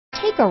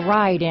Take a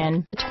ride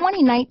in the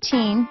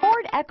 2019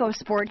 Ford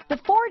EcoSport. The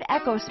Ford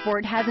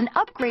EcoSport has an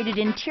upgraded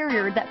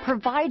interior that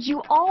provides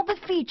you all the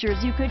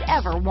features you could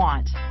ever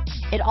want.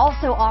 It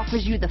also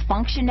offers you the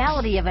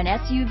functionality of an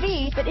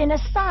SUV, but in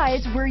a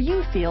size where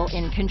you feel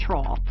in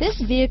control.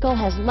 This vehicle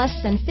has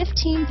less than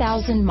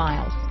 15,000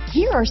 miles.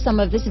 Here are some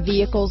of this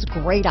vehicle's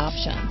great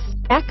options: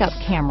 backup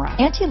camera,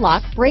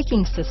 anti-lock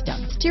braking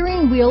system,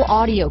 steering wheel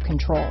audio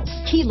controls,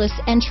 keyless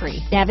entry,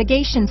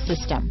 navigation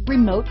system,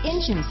 remote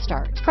engine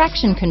start,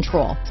 traction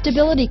control,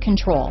 stability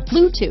control,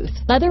 Bluetooth,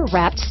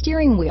 leather-wrapped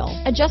steering wheel,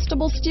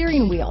 adjustable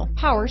steering wheel,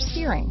 power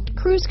steering,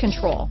 cruise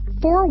control,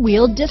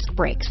 four-wheel disc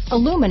brakes,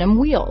 aluminum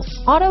wheels,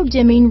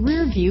 auto-dimming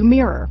rear-view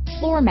mirror,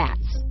 floor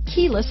mats,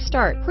 keyless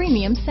start,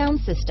 premium sound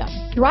system.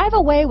 Drive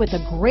away with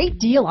a great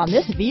deal on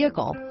this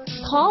vehicle.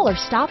 Call or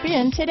stop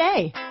in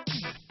today.